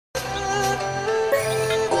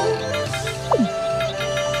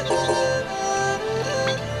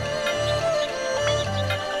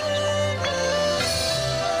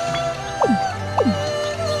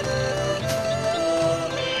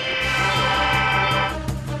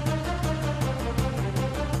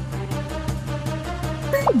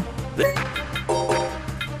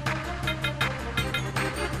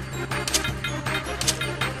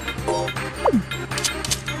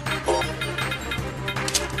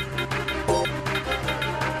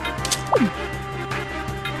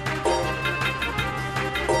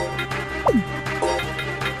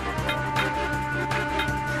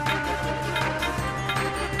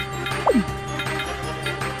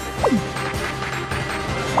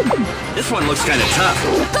This one looks kind of tough.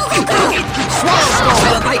 Go, go, go! Swallow Storm!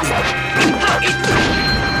 Silent Lightning!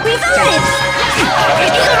 Revive!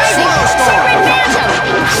 Eagle Rising! Sovereign Phantom!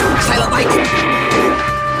 Silent Lightning!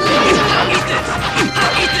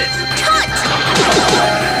 Cut!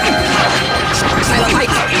 Silent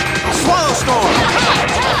Lightning! Swallow Storm!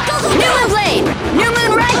 Go, go, New Moon Blade! New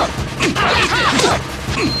Moon Right!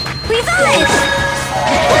 Revive!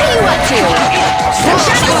 What are you up to?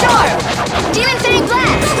 Shadow Storm! Demon Fang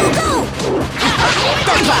Blast! Go, go, go!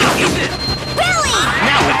 Thundercloud! Rally!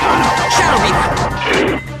 Now we got him! Shadow Reaper!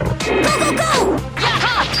 Go, go, go!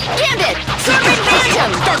 Gambit! Sovereign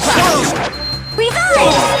Phantom! Swallow!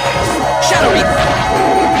 Revive! Shadow Reaper!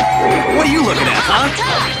 What are you looking at, huh?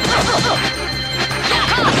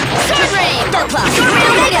 Sword Rain! Sword Rain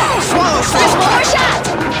Omega! Swallow Just Storm! one more shot!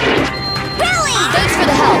 Rally! Thanks for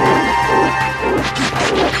the help!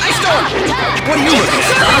 Ice Storm! What are you looking at,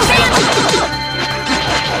 Sword Rain huh? Phantom!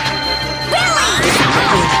 Rally!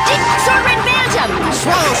 Sword Rain Phantom!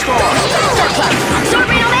 Swallow Storm! Thundercloud! Sword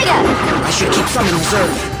Rain Omega! I should keep some in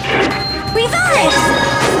reserve. Revive!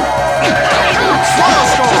 Swallow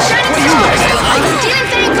Storm! Shining What are you looking at, huh? Demon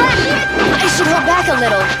Fang Blast! I should hold back a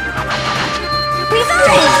little.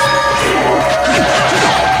 Revive!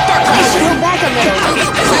 I should hold back a little.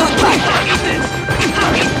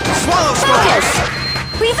 Swallow Storm! Focus!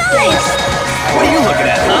 Revive! What are you looking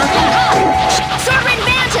at, huh? Sword Rain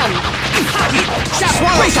Phantom!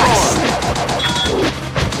 Swallow Storm!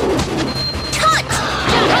 Cut!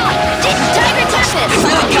 Tiger Tempest!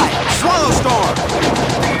 Silent Cut! Swallow Storm!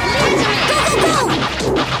 Go, go, go!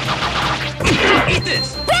 Eat this!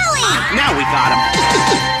 Rally! Now we got him!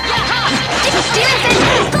 Demon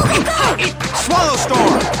Fang! Go, go, go! Swallow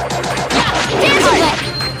Storm! Phantom Blade!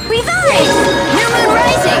 Revive! New Moon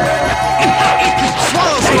Rising!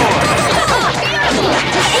 Swallow Storm!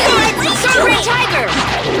 Eagle Eye! Sword Rain Tiger!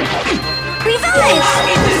 Revive!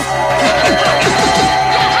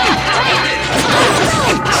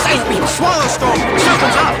 Silent Beam! Swallow Storm!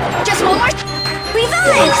 Circles up! Just one more!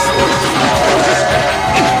 Revive!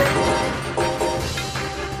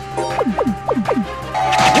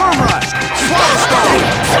 Worm Rush! Swallow Storm!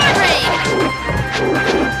 Sword Rain!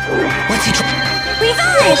 What's he trying?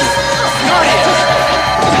 Revive! Guardian!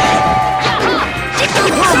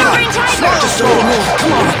 Sword Rain Tiger! Swallow Storm!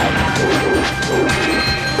 Come on!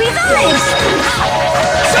 Revive!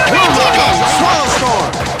 Sword Rain Demon! Swallow Storm!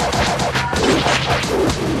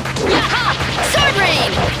 Sword Rain!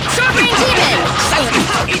 Sword Rain Demon! Silent Beam!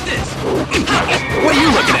 Eat this! What are you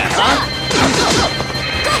looking at, huh?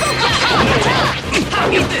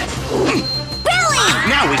 Eat this! Rally!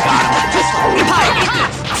 Now we got him! Hi! Eat this!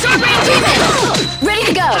 Sword Rain Demon! Ready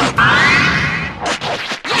to go!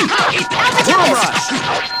 Alpha Worm Tempest! Rush!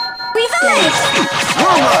 Revive!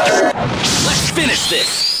 Worm Rush! Let's finish this!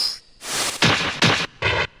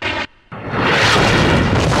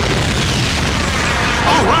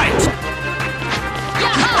 All right!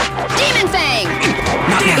 Demon Fang!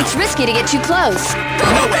 Not now! It's risky to get too close. Go,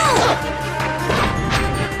 go, go!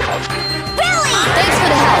 Rally! Thanks for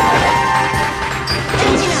the help.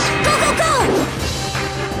 Go, go, go!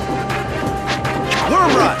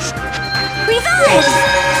 Worm Rush! Revive!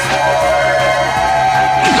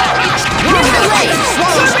 New Blade!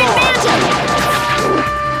 Swallow Sword Rain Storm! Phantom!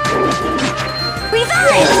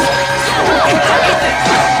 Revive!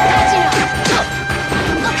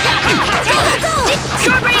 Go, go, go!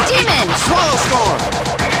 Sword Rain Demon! Swallow Storm!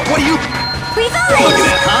 What are you Revive! looking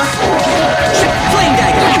at, huh? Flame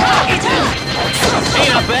Dagger!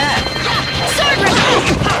 Ain't not bad! Sword Rain!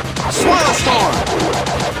 Swallow Storm!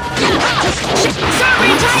 Sword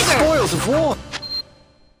Rain Tiger! Spoils of war!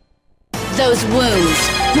 Those wounds,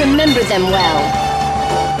 remember them well.